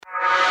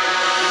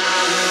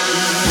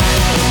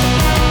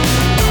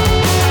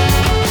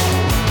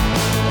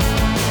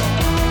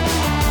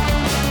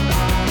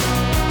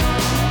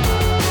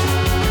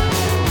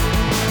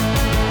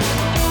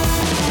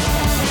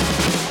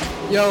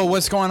Yo,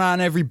 what's going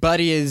on,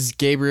 everybody? Is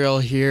Gabriel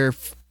here,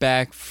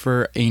 back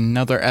for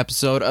another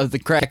episode of the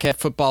Crackhead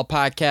Football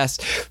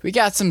Podcast. We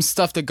got some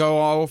stuff to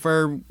go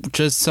over,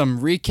 just some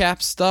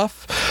recap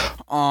stuff.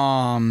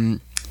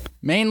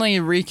 Mainly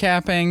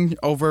recapping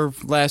over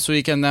last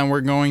week, and then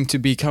we're going to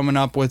be coming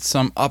up with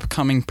some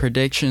upcoming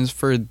predictions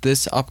for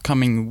this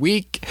upcoming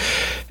week.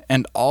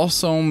 And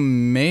also,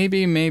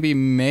 maybe,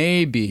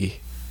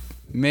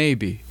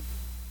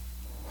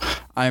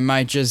 I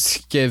might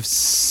just give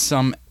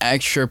some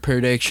extra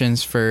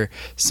predictions for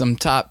some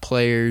top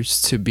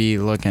players to be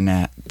looking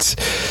at.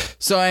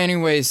 So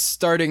anyways,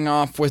 starting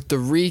off with the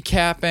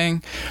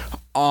recapping.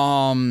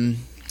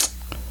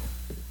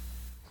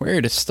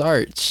 Where to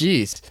start?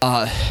 Jeez.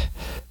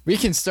 We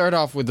can start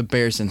off with the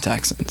Bears and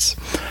Texans.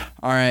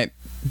 Alright.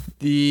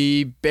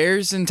 The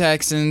Bears and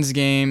Texans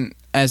game,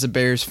 as a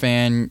Bears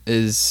fan,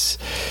 it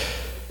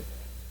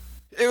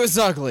was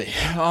ugly.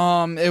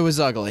 It was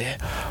ugly.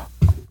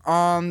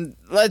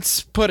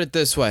 Let's put it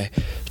this way.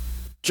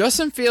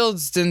 Justin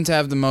Fields didn't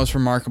have the most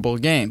remarkable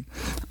game.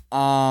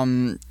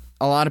 A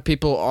lot of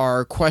people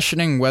are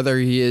questioning whether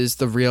he is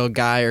the real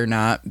guy or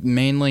not,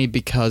 mainly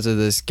because of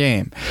this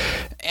game.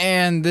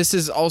 And this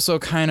is also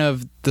kind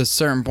of the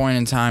certain point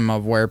in time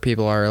of where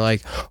people are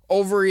like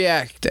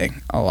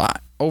overreacting a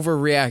lot.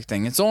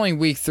 Overreacting. It's only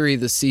week 3 of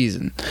the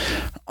season.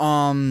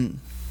 But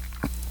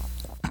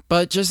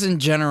just in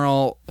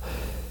general,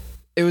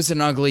 it was an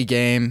ugly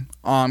game.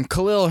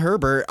 Khalil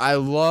Herbert, I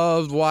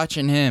loved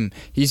watching him.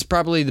 He's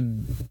probably the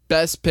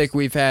best pick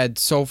we've had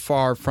so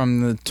far from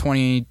the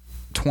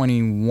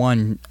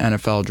 2021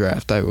 NFL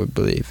draft, I would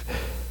believe.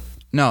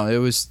 No, it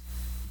was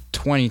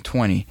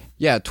 2020.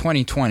 Yeah,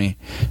 2020.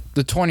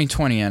 The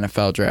 2020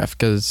 NFL draft,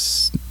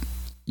 because,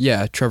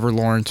 yeah, Trevor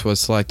Lawrence was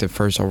selected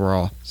first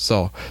overall.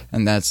 So,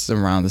 and that's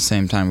around the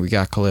same time we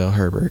got Khalil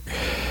Herbert.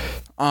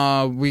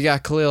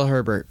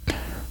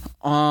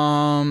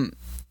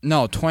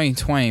 No,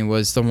 2020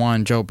 was the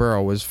one Joe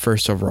Burrow was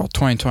first overall.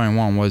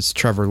 2021 was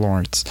Trevor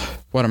Lawrence.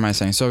 What am I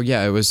saying? So,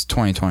 yeah, it was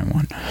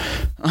 2021.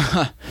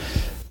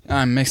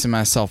 I'm mixing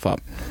myself up.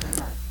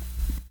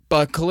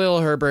 But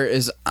Khalil Herbert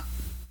is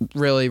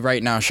really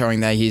right now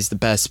showing that he's the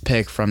best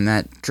pick from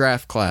that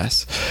draft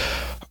class.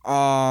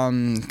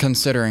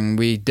 Considering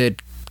we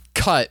did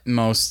cut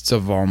most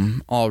of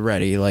them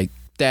already. Like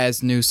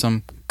Daz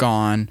Newsome,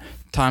 gone.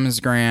 Thomas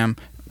Graham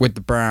with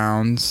the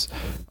Browns.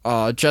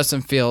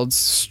 Justin Fields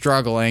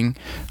struggling.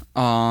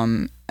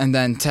 And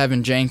then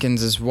Tevin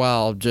Jenkins as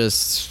well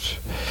just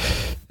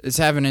is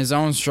having his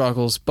own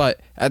struggles.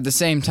 But at the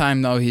same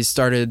time, though, he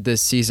started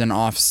this season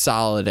off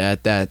solid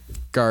at that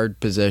guard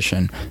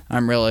position.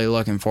 I'm really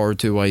looking forward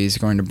to what he's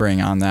going to bring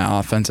on that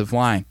offensive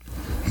line.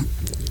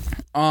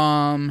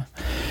 And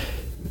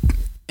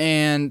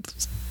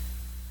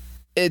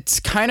it's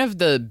kind of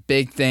the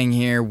big thing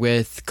here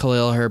with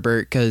Khalil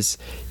Herbert, because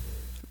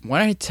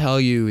when I tell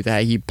you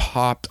that he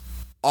popped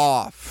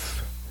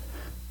off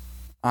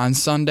on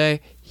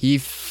Sunday, he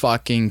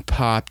fucking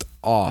popped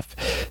off.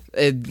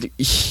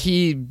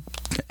 He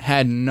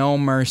had no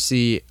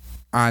mercy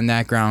on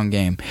that ground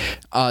game.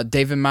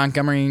 David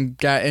Montgomery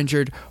got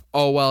injured.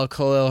 Oh well,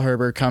 Khalil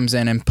Herbert comes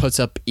in and puts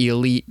up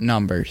elite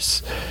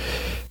numbers.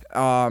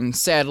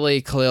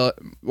 Sadly,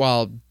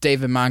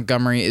 David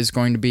Montgomery is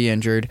going to be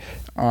injured.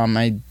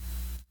 I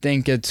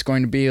think it's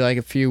going to be like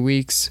a few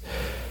weeks.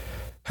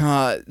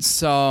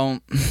 So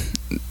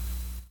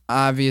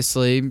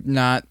obviously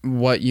not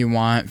what you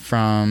want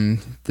from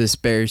this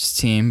Bears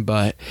team,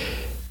 but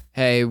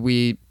hey,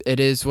 it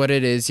is what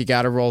it is. You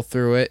got to roll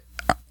through it.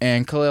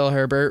 And Khalil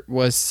Herbert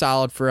was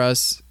solid for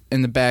us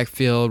in the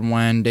backfield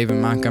when David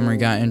Montgomery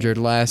got injured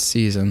last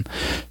season.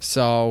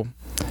 So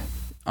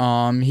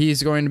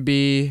he's going to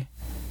be,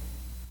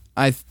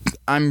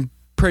 I'm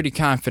pretty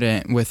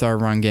confident with our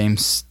run game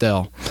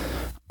still.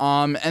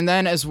 And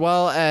then as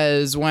well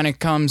as when it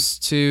comes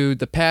to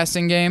the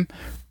passing game,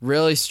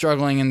 really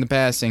struggling in the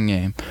passing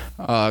game.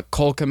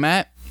 Cole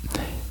Kmet,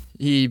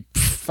 he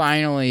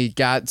finally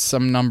got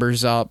some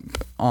numbers up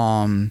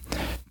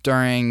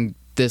during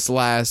this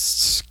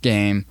last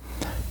game.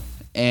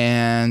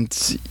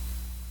 And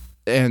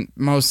I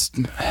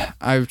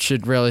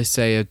should really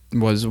say it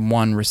was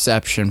one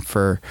reception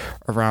for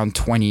around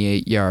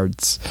 28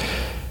 yards.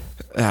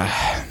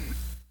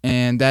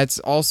 And that's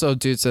also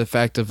due to the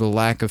fact of the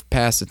lack of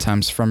pass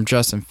attempts from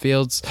Justin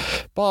Fields.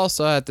 But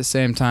also at the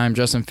same time,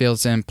 Justin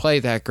Fields didn't play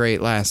that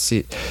great last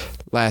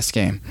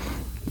game.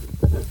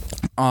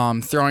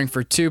 Throwing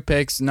for 2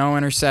 picks, no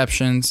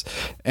interceptions,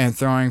 and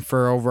throwing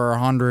for over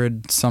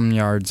 100-some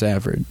yards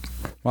average.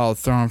 Well,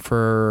 throwing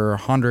for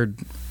 100,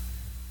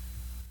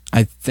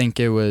 I think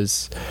it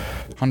was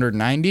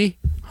 190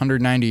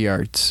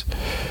 yards.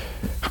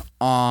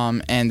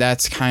 And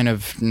that's kind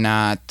of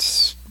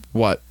not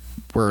what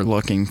we're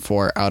looking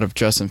for out of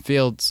Justin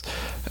Fields.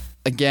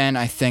 Again,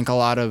 I think a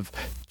lot of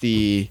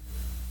the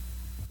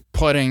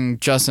putting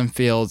Justin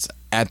Fields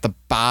at the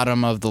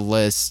bottom of the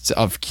list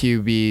of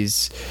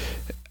QBs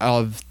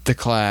of the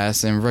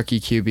class and rookie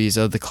QBs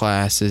of the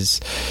class is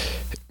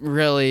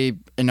really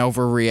an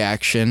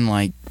overreaction.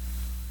 Like,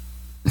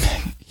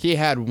 he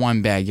had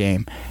one bad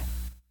game.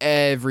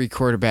 Every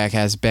quarterback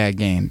has bad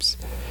games.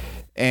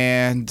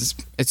 And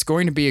it's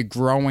going to be a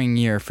growing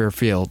year for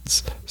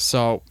Fields.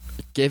 So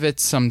give it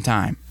some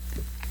time.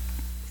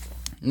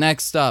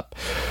 Next up,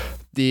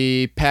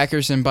 the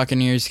Packers and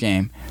Buccaneers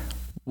game.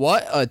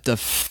 What a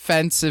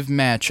defensive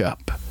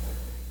matchup.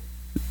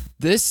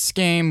 This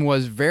game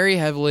was very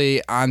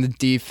heavily on the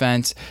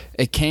defense.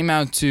 It came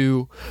out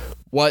to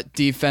what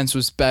defense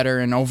was better,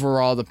 and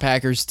overall the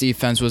Packers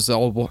defense was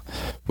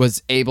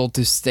able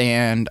to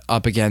stand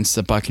up against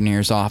the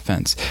Buccaneers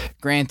offense.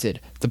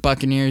 Granted, the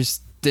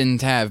Buccaneers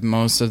didn't have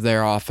most of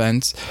their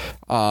offense.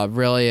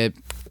 Really, it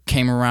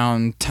came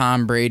around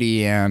Tom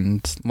Brady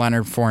and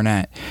Leonard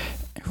Fournette.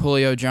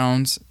 Julio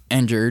Jones,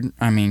 injured.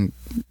 I mean,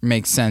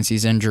 makes sense.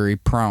 He's injury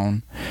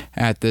prone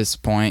at this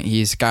point.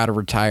 He's got to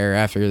retire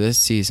after this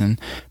season.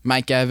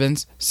 Mike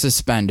Evans,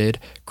 suspended.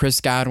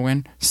 Chris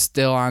Godwin,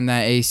 still on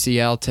that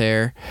ACL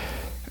tear.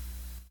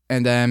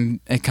 And then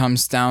it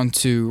comes down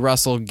to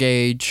Russell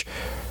Gage,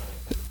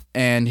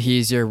 and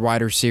he's your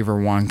wide receiver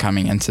one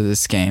coming into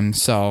this game.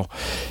 So,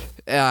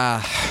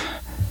 that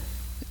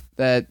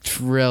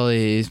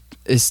really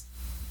is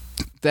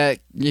that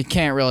you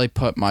can't really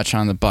put much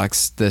on the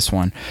Bucs this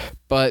one.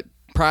 But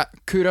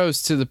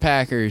kudos to the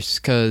Packers,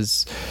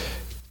 because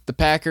the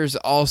Packers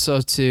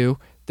also, too,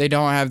 they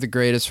don't have the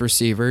greatest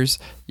receivers.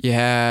 You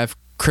have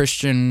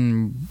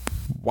Christian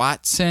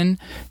Watson.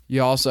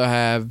 You also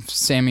have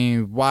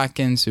Sammy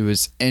Watkins, who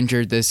was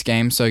injured this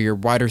game. So your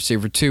wide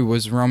receiver 2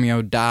 was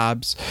Romeo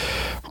Doubs.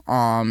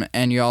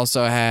 And you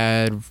also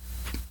had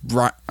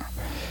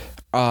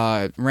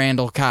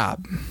Randall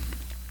Cobb.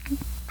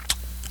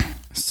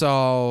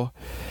 So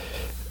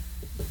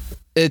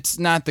it's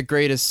not the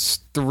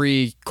greatest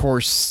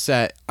 3-course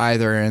set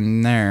either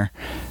in there.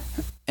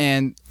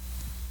 And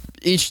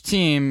each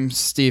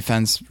team's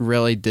defense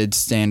really did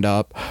stand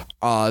up.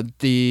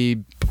 The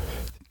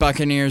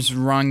Buccaneers'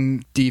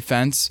 run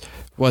defense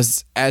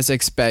was as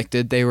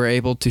expected. They were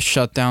able to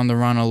shut down the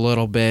run a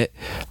little bit.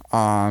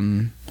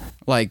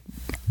 Like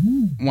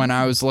when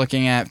I was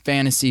looking at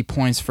fantasy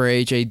points for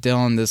A.J.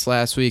 Dillon this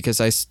last week, as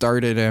I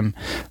started him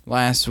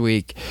last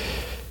week,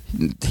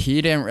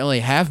 he didn't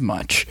really have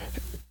much.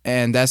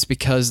 And that's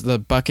because the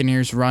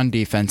Buccaneers' run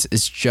defense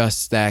is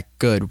just that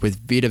good,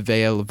 with Vita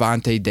Vea,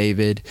 Levante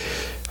David,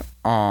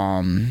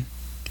 and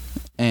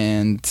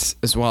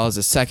as well as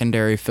a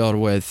secondary filled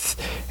with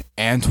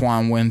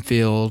Antoine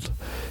Winfield.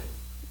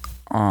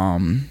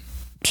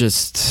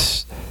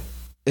 It's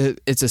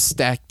a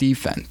stacked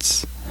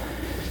defense.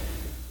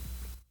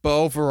 But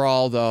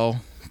overall, though,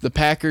 the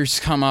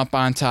Packers come up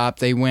on top.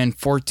 They win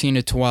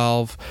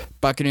 14-12.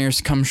 Buccaneers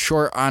come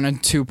short on a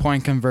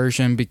 2-point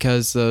conversion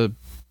because the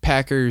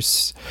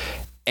Packers'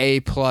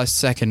 A-plus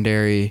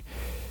secondary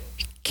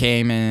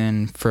came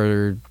in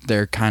for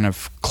their kind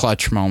of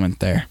clutch moment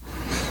there.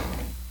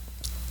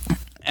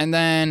 And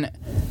then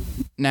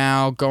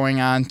now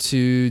going on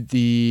to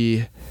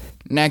the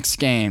next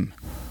game,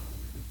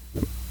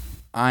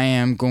 I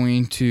am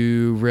going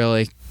to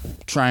really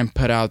try and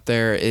put out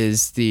there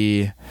is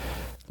the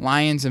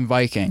Lions and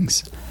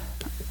Vikings.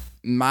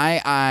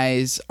 My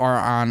eyes are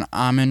on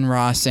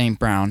Amon-Ra St.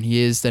 Brown.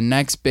 He is the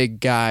next big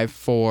guy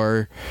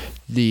for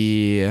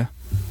the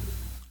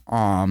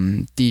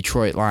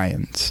Detroit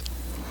Lions.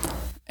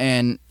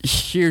 And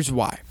here's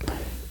why.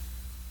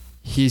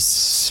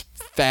 He's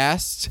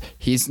fast.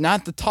 He's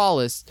not the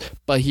tallest,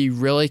 but he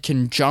really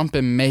can jump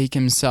and make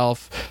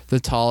himself the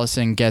tallest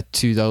and get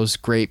to those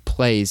great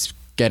plays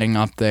getting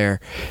up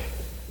there.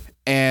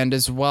 And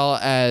as well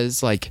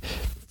as, like,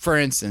 for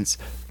instance,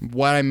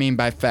 what I mean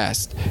by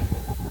fast.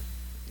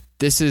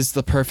 This is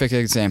the perfect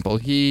example.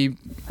 He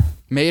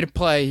made a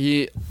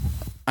play.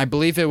 I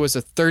believe it was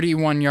a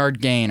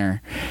 31-yard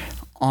gainer.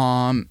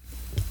 And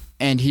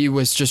he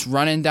was just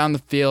running down the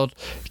field,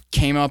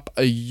 came up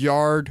a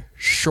yard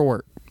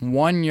short,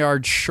 1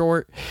 yard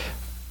short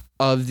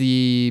of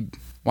the,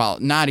 well,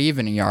 not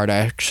even a yard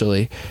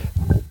actually,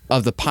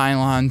 of the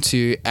pylon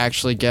to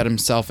actually get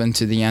himself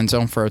into the end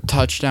zone for a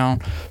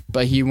touchdown.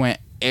 But he went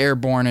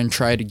airborne and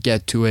tried to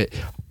get to it.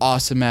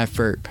 Awesome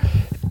effort.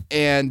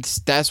 And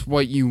that's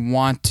what you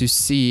want to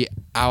see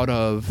out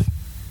of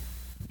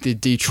the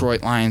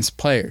Detroit Lions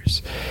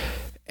players.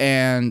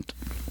 And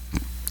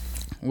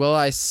will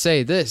I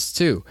say this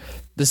too?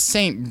 The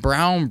St.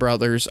 Brown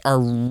brothers are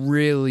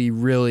really,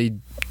 really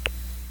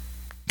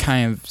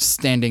kind of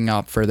standing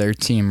up for their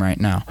team right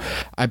now.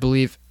 I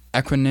believe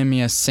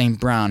Equanimeous St.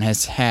 Brown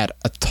has had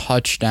a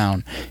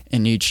touchdown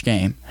in each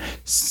game,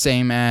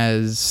 same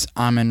as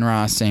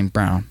Amon-Ra St.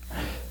 Brown.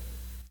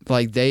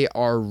 Like, they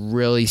are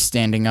really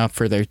standing up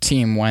for their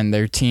team when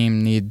their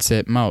team needs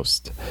it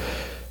most.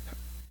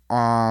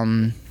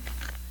 And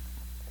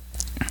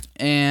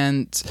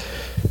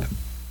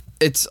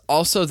it's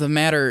also the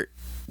matter,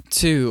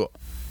 too,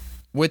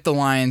 with the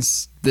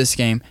Lions this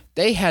game.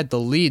 They had the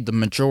lead the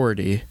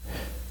majority.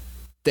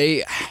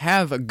 They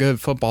have a good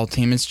football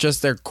team. It's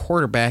just their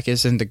quarterback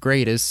isn't the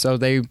greatest, so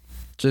they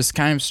just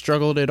kind of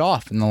struggled it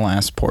off in the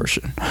last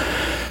portion.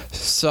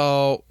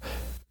 So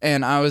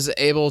And I was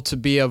able to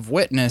be of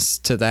witness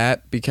to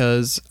that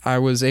because I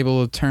was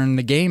able to turn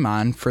the game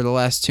on for the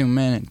last 2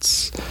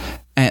 minutes.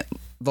 At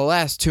the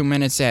last 2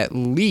 minutes at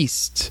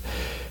least,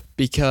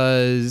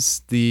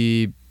 because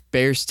the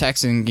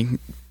Bears-Texans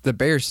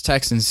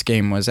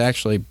game was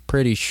actually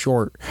pretty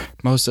short.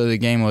 Most of the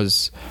game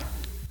was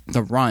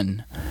the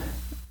run,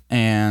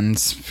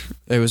 and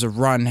it was a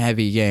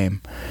run-heavy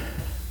game.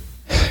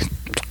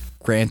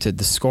 Granted,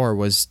 the score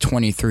was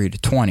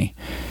 23-20,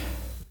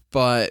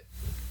 but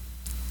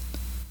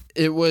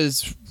it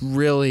was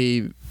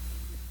really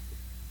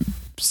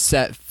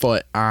set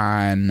foot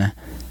on.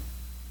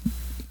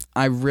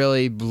 I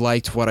really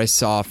liked what I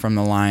saw from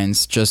the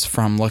Lions just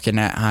from looking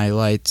at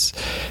highlights,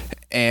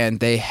 and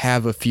they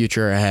have a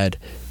future ahead.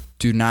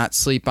 Do not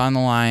sleep on the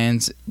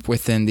Lions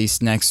within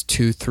these next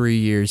 2-3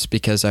 years,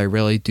 because I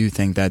really do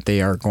think that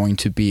they are going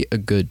to be a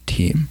good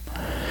team.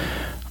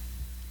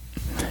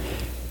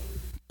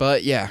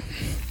 But yeah,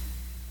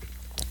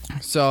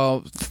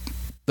 so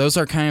those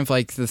are kind of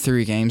like the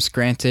 3 games.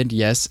 Granted,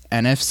 yes,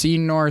 NFC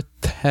North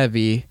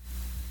heavy,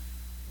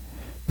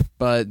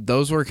 but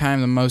those were kind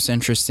of the most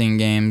interesting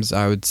games,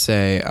 I would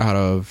say, out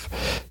of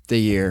the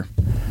year.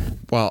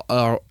 Well,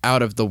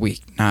 out of the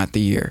week, not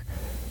the year.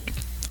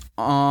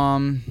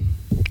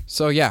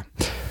 So yeah.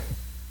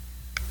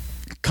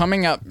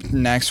 Coming up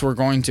next, we're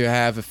going to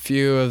have a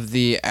few of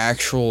the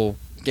actual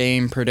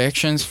game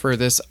predictions for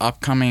this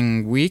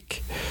upcoming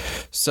week.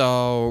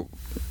 So,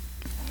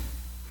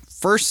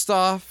 first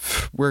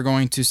off, we're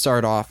going to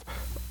start off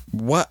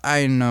what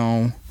I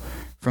know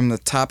from the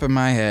top of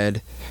my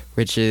head,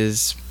 which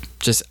is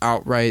just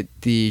outright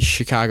the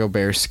Chicago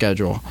Bears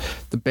schedule.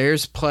 The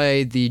Bears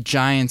play the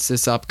Giants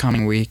this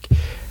upcoming week,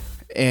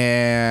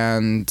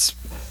 and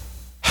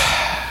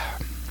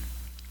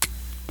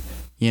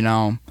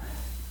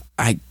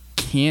I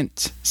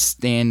can't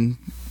stand,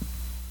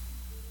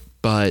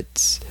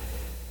 but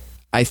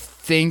I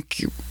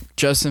think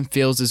Justin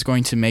Fields is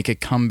going to make a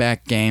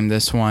comeback game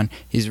this one.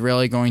 He's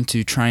really going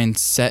to try and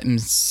set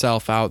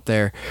himself out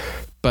there,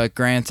 but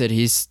granted,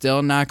 he's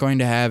still not going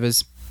to have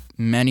as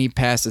many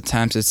pass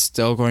attempts. It's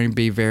still going to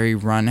be very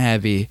run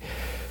heavy,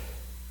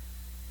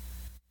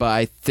 but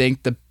I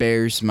think the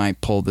Bears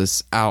might pull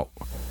this out,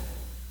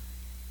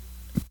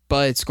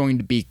 but it's going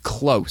to be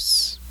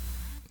close.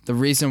 The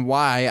reason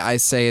why I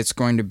say it's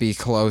going to be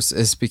close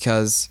is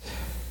because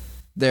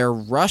their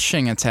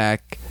rushing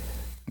attack,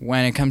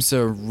 when it comes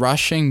to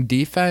rushing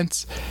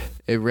defense,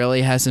 it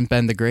really hasn't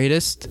been the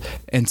greatest,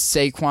 and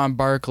Saquon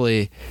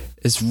Barkley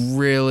is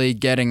really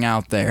getting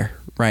out there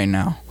right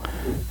now.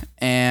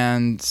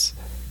 And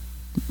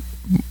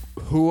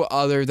who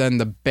other than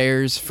the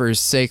Bears for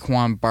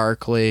Saquon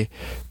Barkley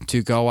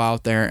to go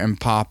out there and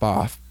pop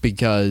off?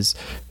 Because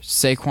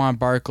Saquon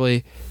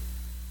Barkley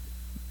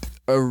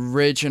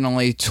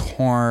originally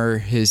tore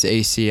his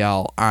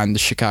ACL on the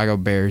Chicago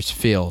Bears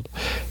field.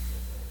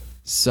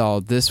 So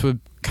this would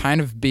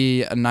kind of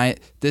be a night.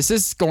 This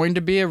is going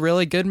to be a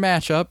really good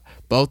matchup.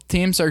 Both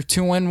teams are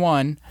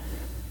 2-1.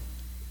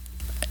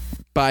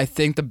 But I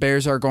think the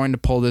Bears are going to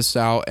pull this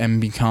out and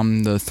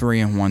become the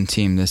 3-1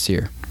 team this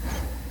year.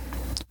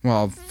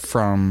 Well,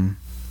 from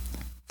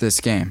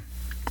this game.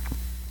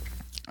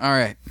 All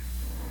right.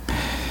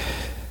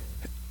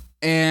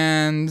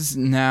 And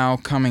now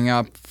coming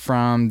up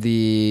from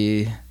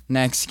the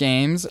next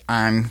games,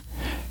 I'm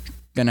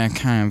going to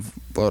kind of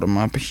load them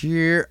up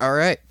here. All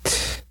right.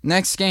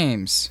 Next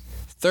games.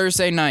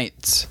 Thursday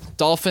night,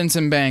 Dolphins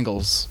and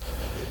Bengals.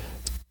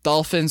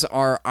 Dolphins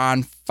are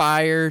on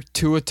fire.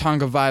 Tua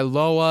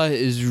Tagovailoa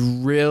is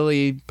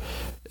really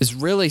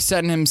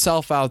setting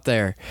himself out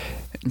there.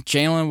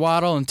 Jalen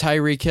Waddle and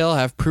Tyreek Hill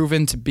have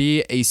proven to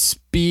be a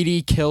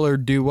speedy killer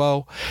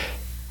duo,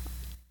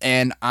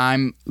 and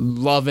I'm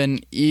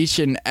loving each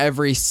and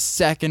every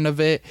second of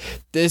it.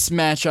 This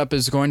matchup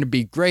is going to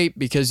be great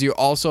because you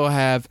also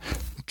have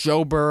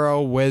Joe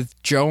Burrow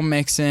with Joe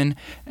Mixon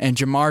and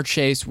Jamar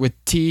Chase with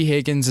T.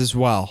 Higgins as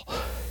well.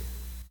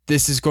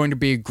 This is going to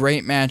be a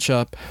great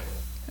matchup.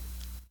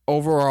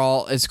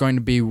 Overall, it's going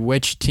to be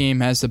which team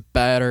has the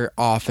better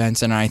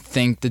offense, and I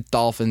think the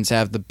Dolphins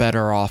have the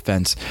better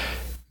offense.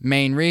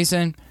 Main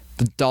reason,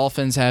 the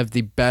Dolphins have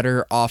the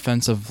better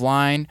offensive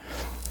line,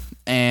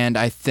 and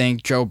I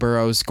think Joe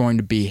Burrow is going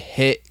to be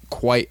hit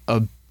quite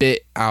a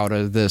bit out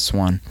of this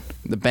one.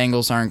 The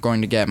Bengals aren't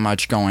going to get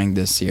much going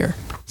this year,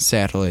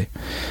 sadly.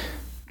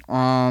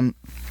 Then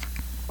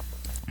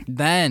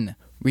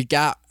we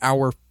got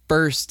our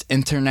first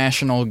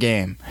international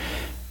game,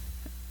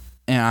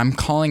 and I'm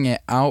calling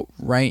it out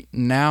right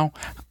now.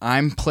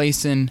 I'm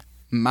placing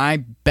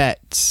my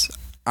bets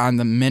on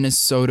the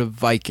Minnesota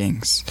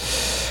Vikings.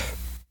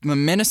 The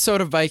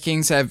Minnesota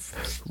Vikings have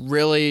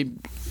really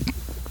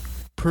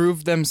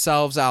proved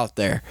themselves out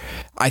there.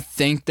 I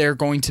think they're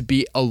going to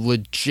be a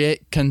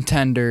legit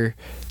contender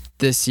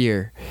this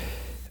year.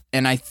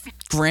 And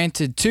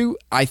granted, too,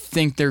 I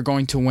think they're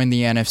going to win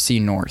the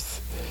NFC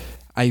North.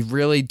 I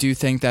really do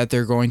think that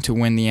they're going to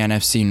win the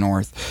NFC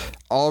North.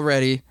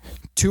 Already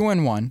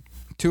 2-1.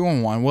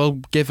 2-1.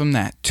 We'll give them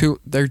that.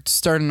 They're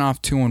starting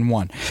off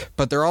 2-1,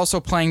 but they're also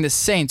playing the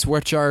Saints,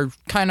 which are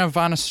kind of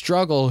on a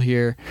struggle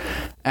here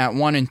at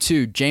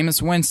 1-2.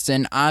 Jameis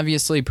Winston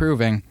obviously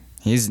proving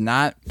he's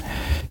not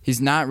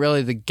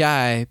really the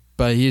guy,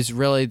 but he's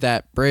really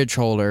that bridge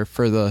holder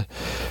for the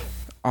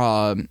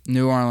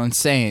New Orleans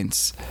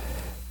Saints.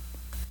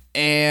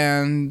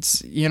 And,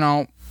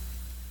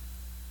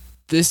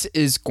 this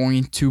is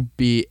going to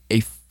be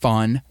a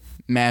fun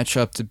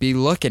matchup to be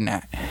looking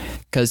at.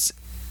 Because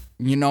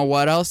you know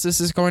what else this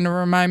is going to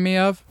remind me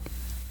of?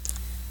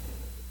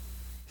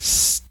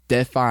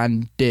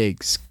 Stefon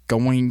Diggs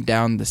going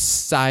down the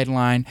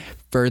sideline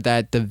for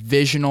that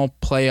divisional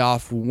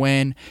playoff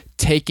win,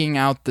 taking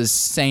out the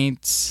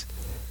Saints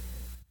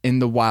in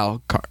the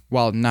wild card.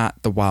 Well,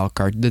 not the wild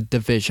card, the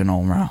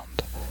divisional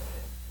round.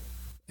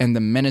 And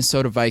the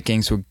Minnesota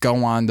Vikings would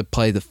go on to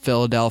play the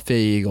Philadelphia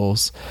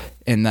Eagles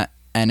in the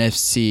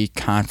NFC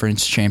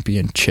Conference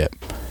Championship.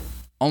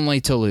 Only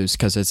to lose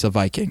because it's the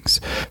Vikings.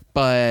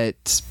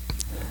 But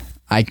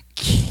I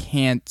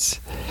can't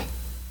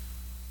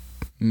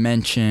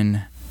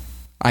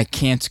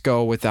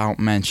go without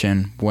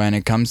mention when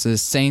it comes to the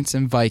Saints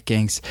and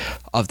Vikings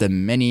of the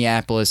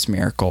Minneapolis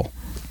Miracle.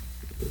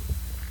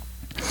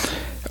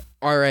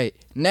 All right,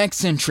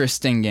 next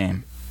interesting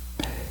game.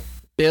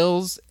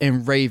 Bills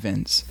and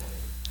Ravens.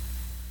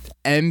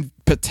 And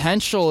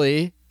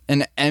potentially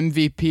an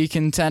MVP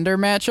contender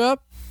matchup.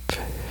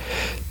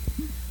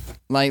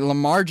 Like,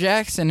 Lamar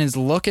Jackson is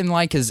looking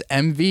like his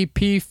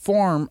MVP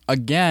form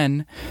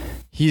again.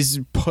 He's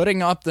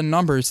putting up the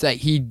numbers that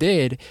he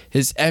did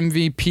his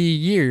MVP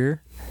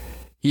year.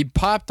 He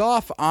popped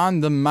off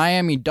on the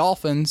Miami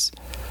Dolphins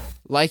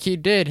like he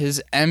did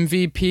his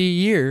MVP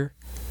year.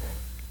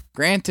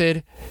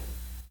 Granted,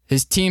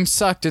 his team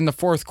sucked in the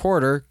fourth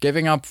quarter,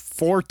 giving up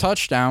 4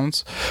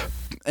 touchdowns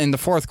in the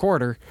fourth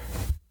quarter.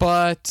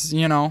 But,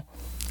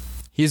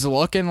 he's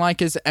looking like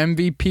his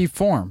MVP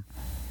form.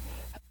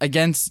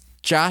 Against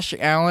Josh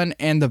Allen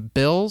and the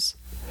Bills.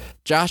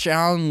 Josh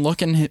Allen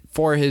looking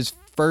for his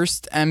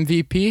first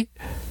MVP.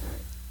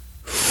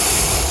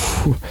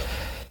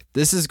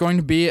 This is going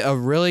to be a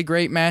really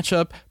great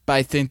matchup, but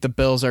I think the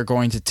Bills are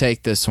going to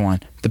take this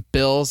one. The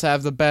Bills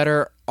have the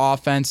better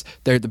offense.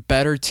 They're the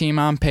better team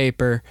on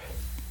paper.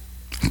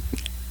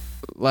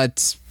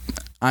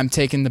 I'm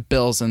taking the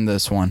Bills in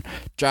this one.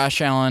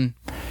 Josh Allen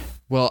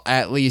will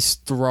at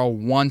least throw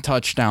 1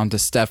 touchdown to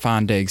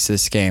Stefon Diggs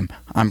this game.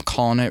 I'm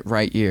calling it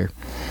right here.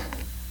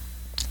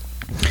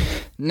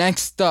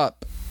 Next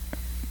up,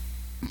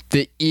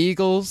 the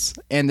Eagles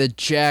and the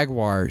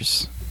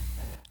Jaguars.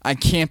 I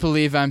can't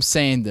believe I'm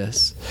saying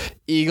this.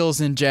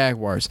 Eagles and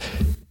Jaguars.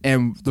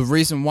 And the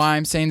reason why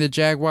I'm saying the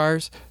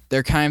Jaguars,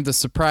 they're kind of the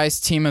surprise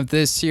team of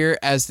this year,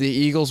 as the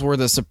Eagles were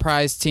the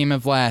surprise team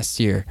of last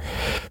year.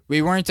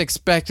 We weren't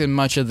expecting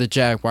much of the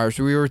Jaguars.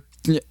 We were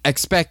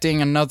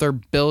expecting another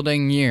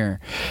building year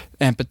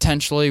and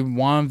potentially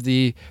one of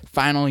the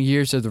final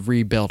years of the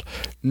rebuild.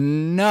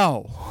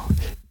 No,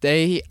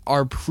 they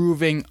are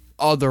proving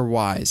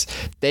otherwise.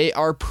 They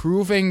are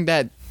proving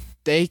that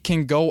they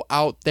can go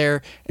out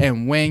there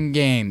and win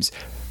games.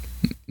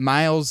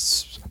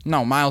 Miles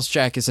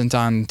Jack isn't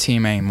on the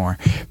team anymore.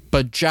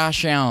 But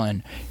Josh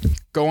Allen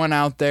going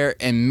out there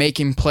and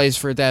making plays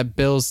for that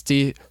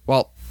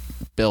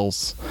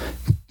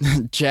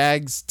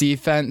Jags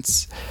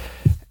defense,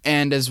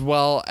 and as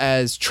well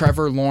as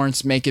Trevor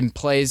Lawrence making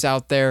plays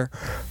out there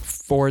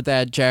for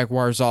that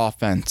Jaguars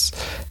offense.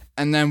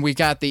 And then we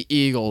got the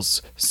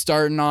Eagles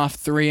starting off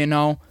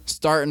 3-0,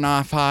 starting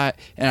off hot,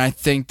 and I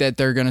think that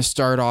they're going to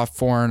start off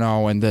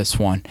 4-0 in this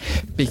one.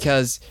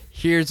 Because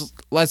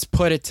let's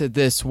put it to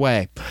this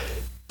way.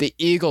 The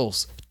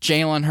Eagles,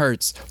 Jalen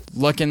Hurts,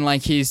 looking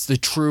like he's the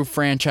true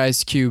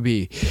franchise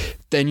QB.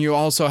 Then you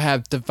also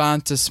have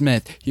Devonta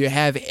Smith. You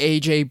have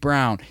A.J.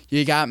 Brown.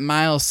 You got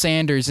Miles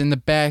Sanders in the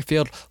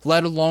backfield,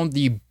 let alone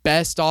the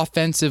best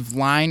offensive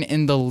line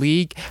in the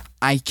league.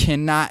 I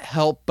cannot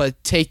help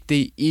but take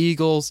the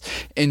Eagles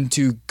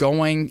into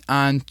going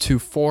on to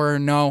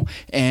 4-0,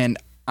 and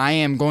I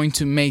am going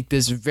to make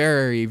this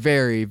very,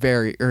 very,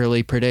 very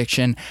early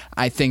prediction.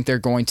 I think they're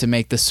going to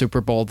make the Super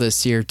Bowl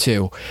this year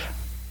too.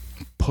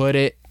 Put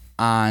it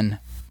on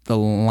the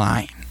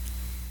line.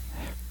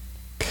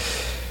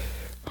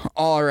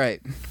 All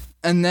right.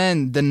 And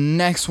then the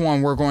next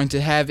one we're going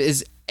to have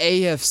is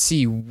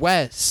AFC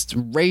West,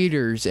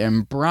 Raiders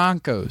and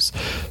Broncos.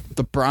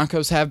 The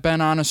Broncos have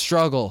been on a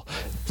struggle.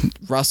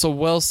 Russell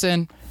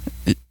Wilson,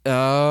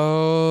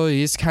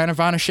 he's kind of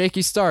on a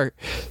shaky start.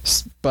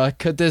 But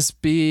could this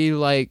be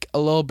like a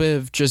little bit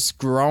of just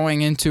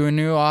growing into a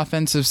new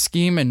offensive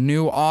scheme, a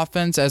new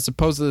offense, as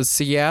opposed to the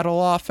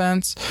Seattle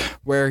offense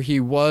where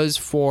he was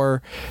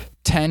for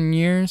 10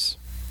 years?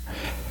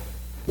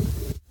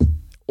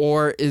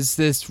 Or is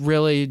this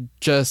really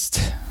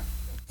just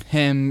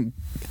him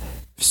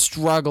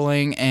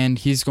struggling and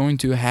he's going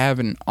to have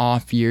an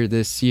off year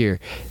this year?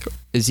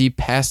 Is he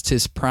past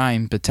his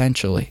prime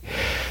potentially?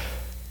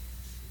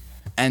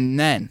 And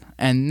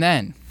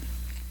then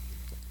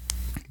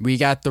we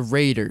got the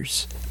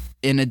Raiders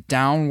in a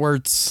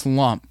downward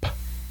slump.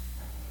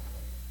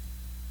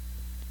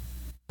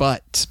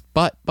 But,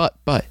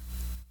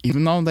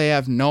 even though they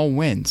have no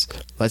wins,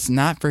 let's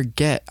not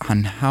forget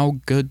on how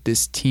good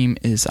this team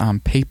is on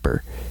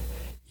paper.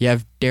 You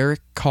have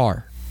Derek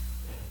Carr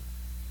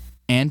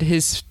and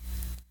his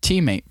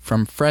teammate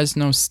from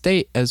Fresno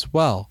State as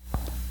well,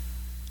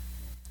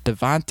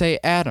 Davante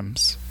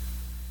Adams.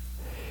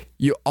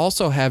 You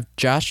also have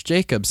Josh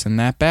Jacobs in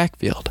that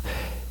backfield.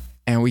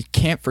 And we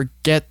can't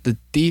forget the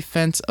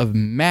defense of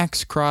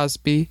Max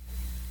Crosby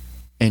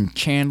and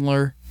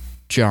Chandler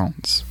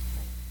Jones,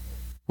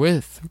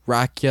 with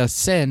Rock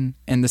Ya-Sin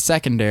in the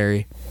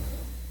secondary.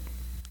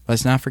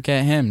 Let's not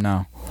forget him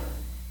now.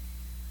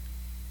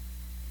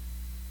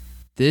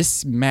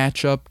 This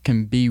matchup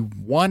can be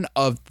one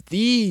of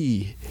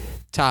the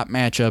top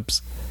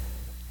matchups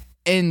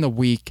in the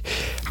week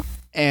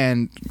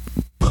and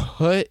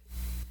put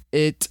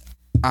it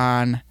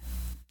on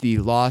the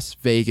Las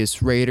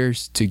Vegas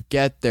Raiders to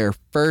get their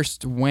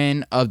first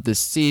win of the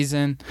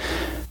season.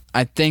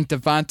 I think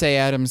Davante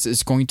Adams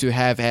is going to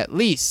have at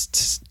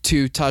least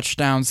 2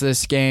 touchdowns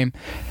this game.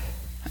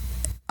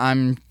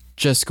 I'm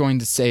just going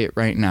to say it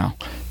right now.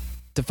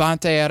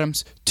 Davante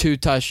Adams, 2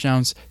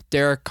 touchdowns.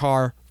 Derek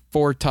Carr,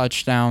 4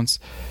 touchdowns.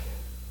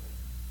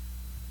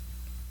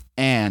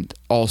 And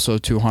also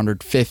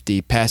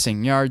 250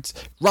 passing yards.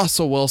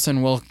 Russell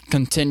Wilson will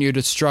continue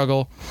to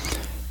struggle.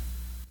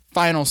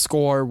 Final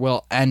score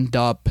will end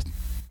up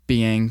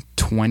being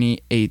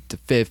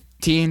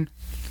 28-15.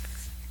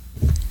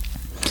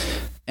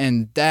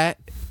 And that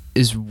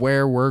is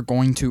where we're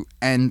going to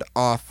end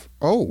off.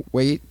 Oh,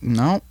 wait,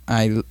 no.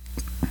 Let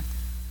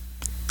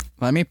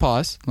me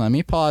pause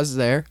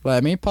there.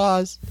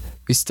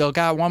 We still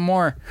got one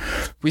more.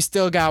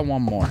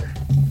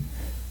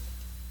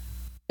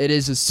 It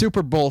is a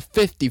Super Bowl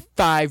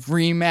 55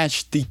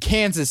 rematch. The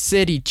Kansas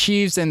City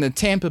Chiefs and the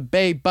Tampa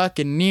Bay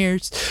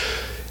Buccaneers.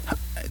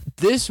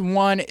 This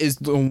one is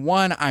the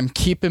one I'm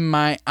keeping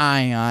my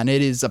eye on.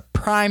 It is a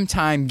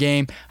primetime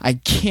game. I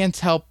can't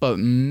help but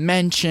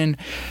mention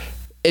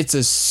it's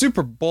a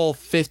Super Bowl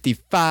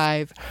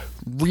 55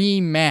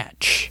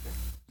 rematch.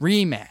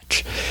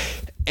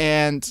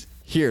 And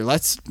here,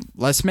 let's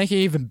make it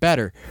even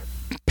better.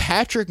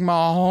 Patrick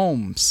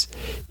Mahomes,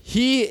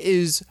 he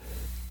is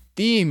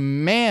the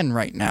man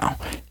right now.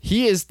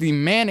 He is the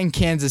man in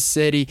Kansas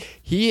City.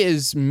 He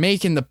is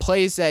making the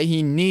plays that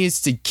he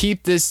needs to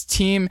keep this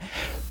team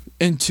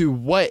into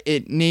what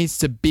it needs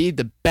to be,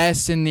 the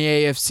best in the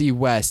AFC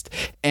West.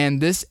 And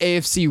this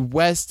AFC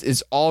West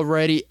is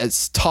already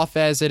as tough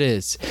as it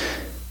is.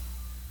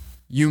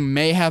 You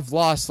may have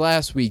lost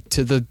last week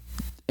to the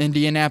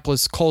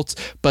Indianapolis Colts,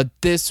 but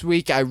this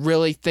week I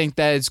really think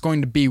that it's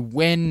going to be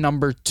win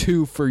number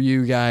 2 for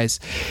you guys.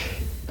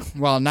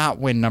 Well, not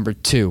win number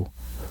 2.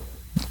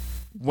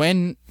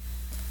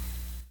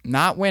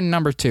 Not win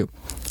number 2.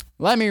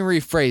 Let me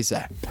rephrase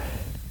that.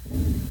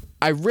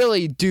 I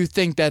really do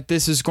think that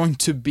this is going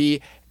to be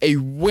a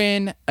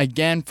win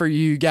again for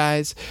you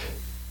guys.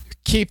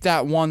 Keep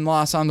that 1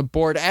 loss on the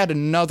board. Add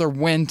another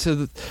win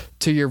to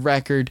your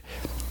record,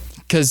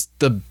 because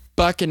the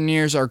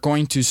Buccaneers are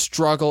going to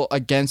struggle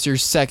against your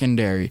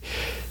secondary.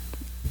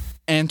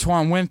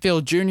 Antoine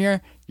Winfield Jr.,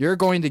 you're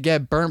going to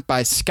get burnt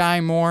by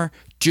Sky Moore,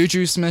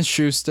 Juju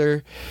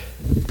Smith-Schuster,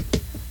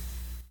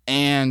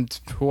 and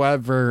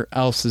whoever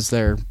else is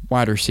their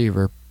wide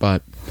receiver.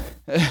 But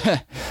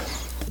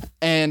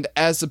and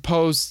as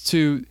opposed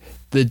to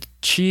the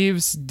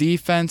Chiefs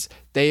defense,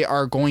 they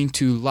are going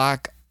to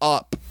lock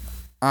up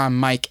on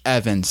Mike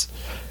Evans.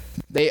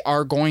 They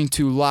are going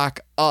to lock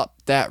up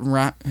that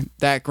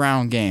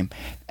ground game.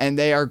 And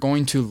they are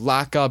going to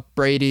lock up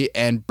Brady,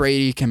 and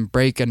Brady can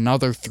break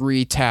another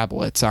 3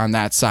 tablets on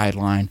that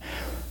sideline.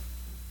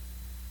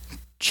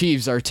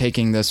 Chiefs are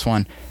taking this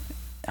one.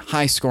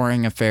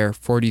 High-scoring affair,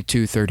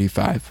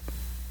 42-35.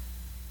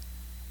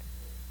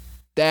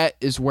 That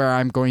is where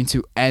I'm going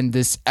to end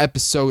this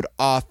episode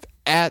off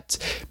at.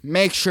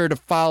 Make sure to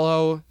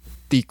follow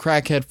the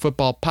Crackhead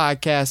Football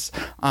Podcast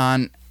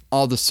on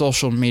all the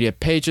social media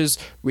pages.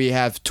 We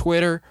have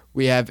Twitter,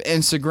 we have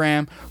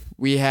Instagram,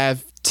 we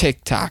have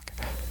TikTok.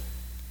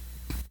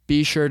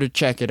 Be sure to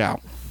check it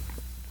out.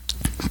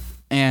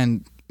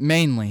 And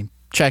mainly,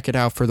 check it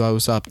out for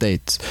those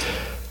updates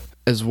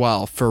as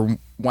well, for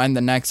when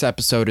the next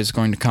episode is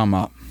going to come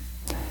up.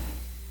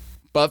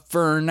 But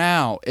for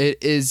now,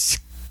 it is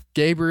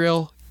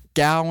Gabriel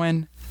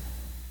Gowan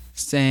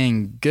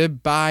saying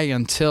goodbye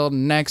until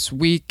next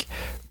week.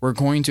 We're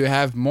going to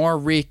have more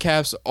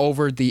recaps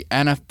over the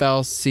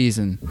NFL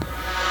season.